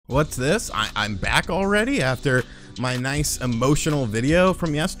What's this? I'm back already after my nice emotional video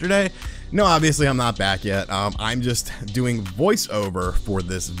from yesterday? No, obviously I'm not back yet. I'm just doing voiceover for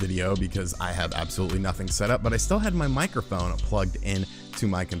this video because I have absolutely nothing set up, but I still had my microphone plugged in to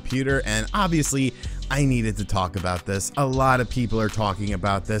my computer, and obviously I needed to talk about this. A lot of people are talking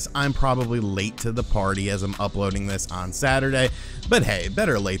about this. I'm probably late to the party as I'm uploading this on Saturday, but hey,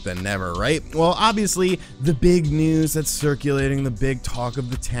 better late than never, right? Well, obviously the big news that's circulating, the big talk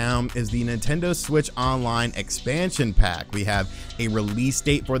of the town is the Nintendo Switch Online expansion pack. We have a release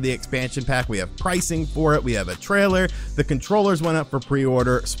date for the expansion pack, we have pricing for it, we have a trailer, the controllers went up for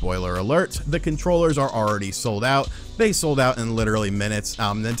pre-order. Spoiler alert, the controllers are already sold out. They sold out in literally minutes.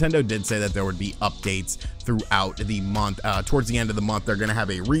 Nintendo did say that there would be updates throughout the month. Towards the end of the month, they're going to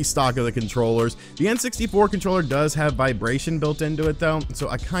have a restock of the controllers. The N64 controller does have vibration built into it though, so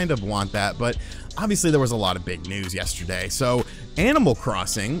I kind of want that, but obviously there was a lot of big news yesterday. So Animal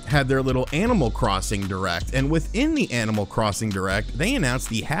Crossing had their little Animal Crossing Direct, and within the Animal Crossing Direct, they announced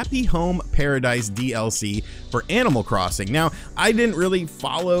the Happy Home Paradise DLC for Animal Crossing. Now, I didn't really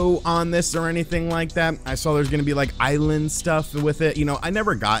follow on this or anything like that. I saw there's going to be like island stuff with it. You know, I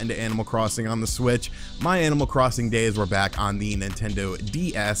never got into Animal Crossing on the Switch. My Animal Crossing days were back on the Nintendo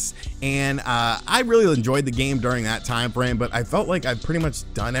DS, and I really enjoyed the game during that time frame, but I felt like I've pretty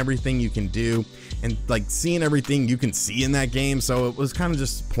much done everything you can do and like seeing everything you can see in that game, so it was kind of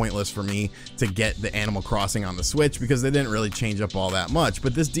just pointless for me to get the Animal Crossing on the Switch because they didn't really change up all that much.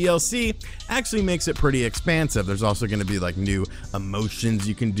 But this DLC actually makes it pretty expansive. There's also going to be like new emotions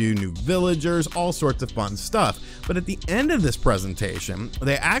you can do, new villagers, all sorts of fun stuff. But at the end of this presentation,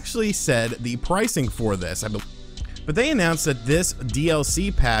 they actually said the pricing for this, but they announced that this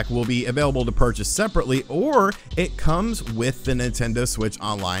DLC pack will be available to purchase separately, or it comes with the Nintendo Switch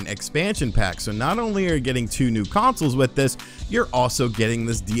Online expansion pack. So not only are you getting 2 new consoles with this, you're also getting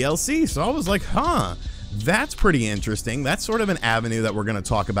this DLC. So I was like, huh, that's pretty interesting. That's sort of an avenue that we're going to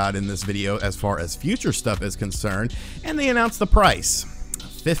talk about in this video as far as future stuff is concerned. And they announced the price,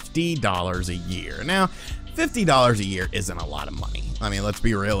 $50 a year. Now, $50 a year isn't a lot of money. I mean, let's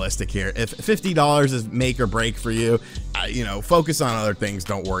be realistic here. If $50 is make or break for you, you know, focus on other things.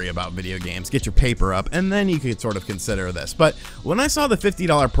 Don't worry about video games. Get your paper up, and then you could sort of consider this. But when I saw the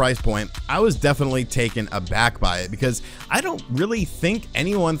 $50 price point, I was definitely taken aback by it because I don't really think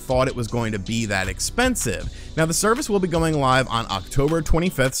anyone thought it was going to be that expensive. Now, the service will be going live on October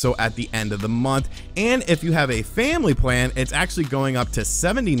 25th, so at the end of the month. And if you have a family plan, it's actually going up to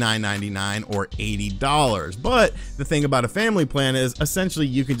 $79.99 or $80. But the thing about a family plan is essentially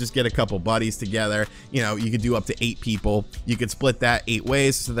you can just get a couple buddies together. You know, you could do up to 8 people. You could split that 8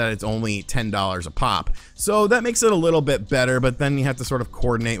 ways so that it's only $10 a pop. So that makes it a little bit better, but then you have to sort of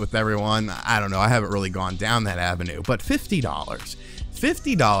coordinate with everyone. I don't know. I haven't really gone down that avenue, but $50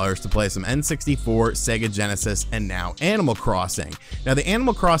 to play some N64, Sega Genesis, and now Animal Crossing. Now, the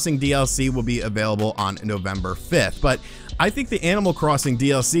Animal Crossing DLC will be available on November 5th, but I think the Animal Crossing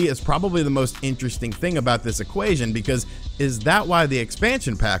DLC is probably the most interesting thing about this equation, because is that why the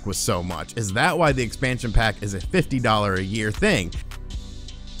expansion pack was so much? Is that why the expansion pack is a $50 a year thing?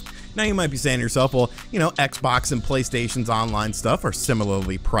 Now you might be saying to yourself, well, you know, Xbox and PlayStation's online stuff are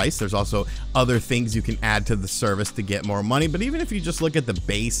similarly priced. There's also other things you can add to the service to get more money. But even if you just look at the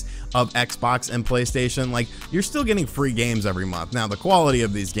base of Xbox and PlayStation, like, you're still getting free games every month. Now, the quality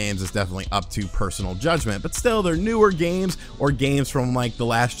of these games is definitely up to personal judgment, but still, they're newer games or games from like the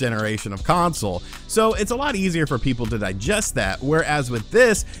last generation of console. So it's a lot easier for people to digest that. Whereas with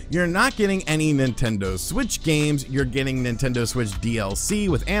this, you're not getting any Nintendo Switch games. You're getting Nintendo Switch DLC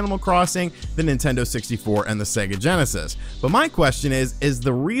with Animal Crossing, the Nintendo 64, and the Sega Genesis. But my question is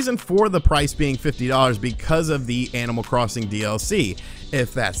the reason for the price being $50 because of the Animal Crossing DLC?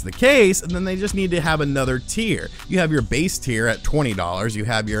 If that's the case, then they just need to have another tier. You have your base tier at $20, you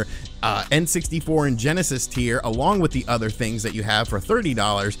have your N64 and Genesis tier along with the other things that you have for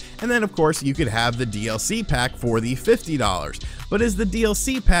 $30, and then of course you could have the DLC pack for the $50. But is the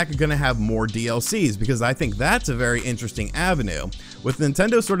DLC pack going to have more DLCs? Because I think that's a very interesting avenue. With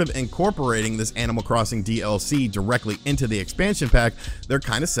Nintendo sort of incorporating this Animal Crossing DLC directly into the expansion pack, they're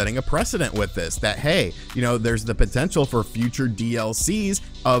kind of setting a precedent with this, that hey, you know, there's the potential for future DLCs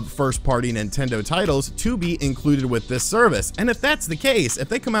of first-party Nintendo titles to be included with this service. And if that's the case, if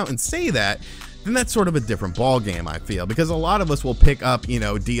they come out and say that, then that's sort of a different ball game, I feel, because a lot of us will pick up, you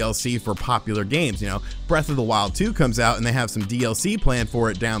know, DLC for popular games. You know, Breath of the Wild 2 comes out and they have some DLC planned for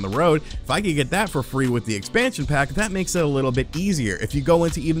it down the road. If I could get that for free with the expansion pack, that makes it a little bit easier. If you go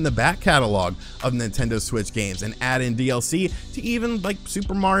into even the back catalog of Nintendo Switch games and add in DLC to even like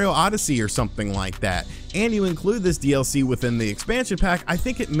Super Mario Odyssey or something like that, and you include this DLC within the expansion pack, I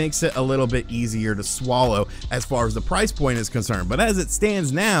think it makes it a little bit easier to swallow as far as the price point is concerned. But as it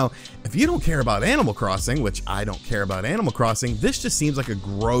stands now, if you don't care about Animal Crossing, which I don't care about Animal Crossing, this just seems like a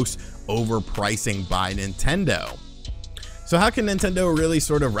gross overpricing by Nintendo. So how can Nintendo really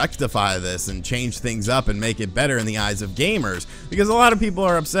sort of rectify this and change things up and make it better in the eyes of gamers? Because a lot of people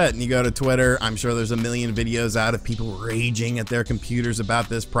are upset, and you go to Twitter, I'm sure there's a million videos out of people raging at their computers about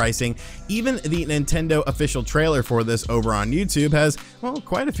this pricing. Even the Nintendo official trailer for this over on YouTube has, well,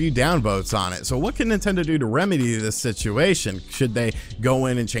 quite a few downvotes on it. So what can Nintendo do to remedy this situation? Should they go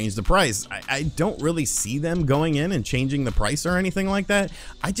in and change the price? I don't really see them going in and changing the price or anything like that.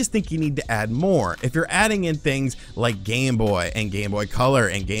 I just think you need to add more. If you're adding in things like Game Boy and Game Boy Color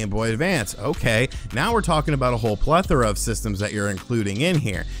and Game Boy Advance, okay, now we're talking about a whole plethora of systems that you're including in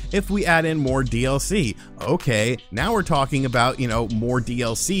here. If we add in more DLC, okay, now we're talking about, you know, more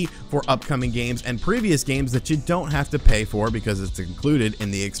DLC for upcoming games and previous games that you don't have to pay for because it's included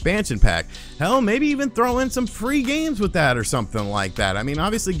in the expansion pack. Hell, maybe even throw in some free games with that or something like that. I mean,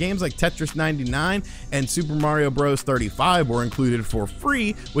 obviously games like Tetris 99 and Super Mario Bros. 35 were included for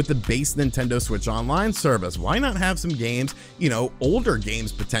free with the base Nintendo Switch Online service. Why not have some games, you know, older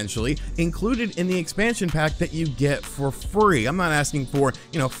games potentially, included in the expansion pack that you get for free? I'm not asking for,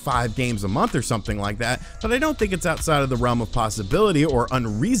 you know, 5 games a month or something like that, but I don't think it's outside of the realm of possibility or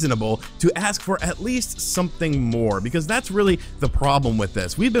unreasonable to ask for at least something more, because that's really the problem with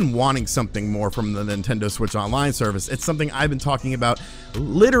this. We've been wanting something more from the Nintendo Switch Online service. It's something I've been talking about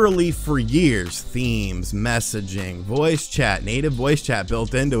literally for years. Themes, messaging, voice chat, native voice chat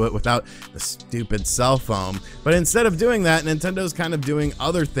built into it without the stupid cell phone. But instead of doing that, Nintendo's kind of doing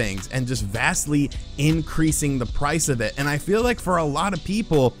other things and just vastly increasing the price of it. And I feel like for a lot of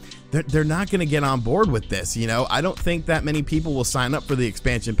people, they're not going to get on board with this. You know, I don't think that many people will sign up for the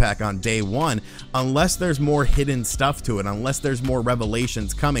expansion pack on day one unless there's more hidden stuff to it, unless there's more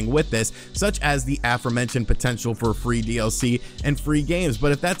revelations coming with this, such as the aforementioned potential for free DLC and free games.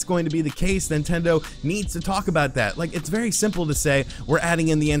 But if that's going to be the case, Nintendo needs to talk about that. Like, it's very simple to say, we're adding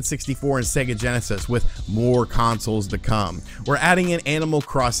in the N64 and Sega Genesis with more consoles to come. We're adding in Animal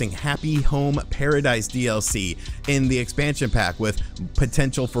Crossing Happy Home Paradise DLC in the expansion pack with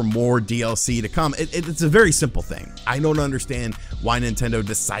potential for more DLC to come. It's a very simple thing. I don't understand why Nintendo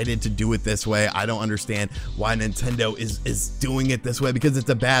decided to do it this way. I don't understand why Nintendo is doing it this way, because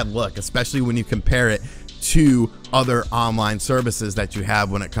it's a bad look, especially when you compare it to other online services that you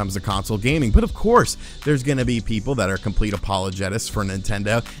have when it comes to console gaming. But of course, there's going to be people that are complete apologetists for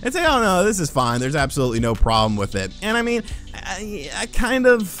Nintendo and say, oh no, this is fine, there's absolutely no problem with it. And I mean, I kind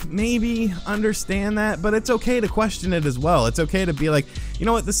of maybe understand that, but it's okay to question it as well. It's okay to be like, you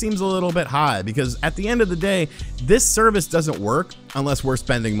know what, this seems a little bit high, because at the end of the day, this service doesn't work unless we're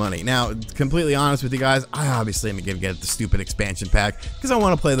spending money. Now, completely honest with you guys, I obviously am going to get the stupid expansion pack because I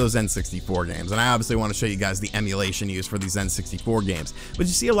want to play those N64 games, and I obviously want to show you guys the emulation used for these N64 games. But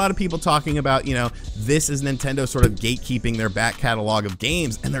you see a lot of people talking about, you know, this is Nintendo sort of gatekeeping their back catalog of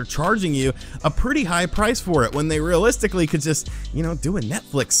games, and they're charging you a pretty high price for it when they realistically could just, you know, do a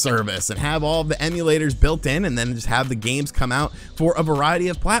Netflix service and have all the emulators built in and then just have the games come out for a variety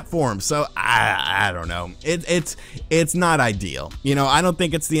of platforms. So I don't know. It's not ideal. You know, I don't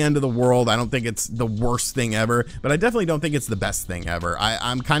think it's the end of the world. I don't think it's the worst thing ever, but I definitely don't think it's the best thing ever.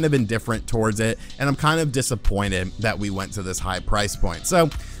 I'm kind of indifferent towards it, and I'm kind of disappointed that we went to this high price point. So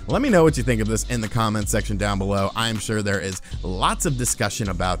let me know what you think of this in the comments section down below. I'm sure there is lots of discussion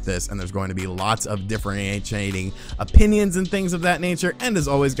about this, and there's going to be lots of differentiating opinions and things of that nature. And as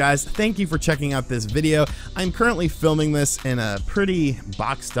always, guys, thank you for checking out this video. I'm currently filming this in a pretty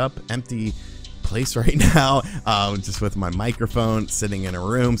boxed up, empty place right now, just with my microphone sitting in a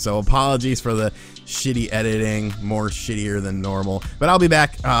room. So apologies for the shitty editing, more shittier than normal, but I'll be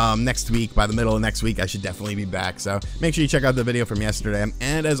back next week. By the middle of next week, I should definitely be back. So make sure you check out the video from yesterday,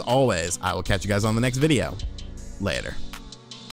 and as always, I will catch you guys on the next video. Later.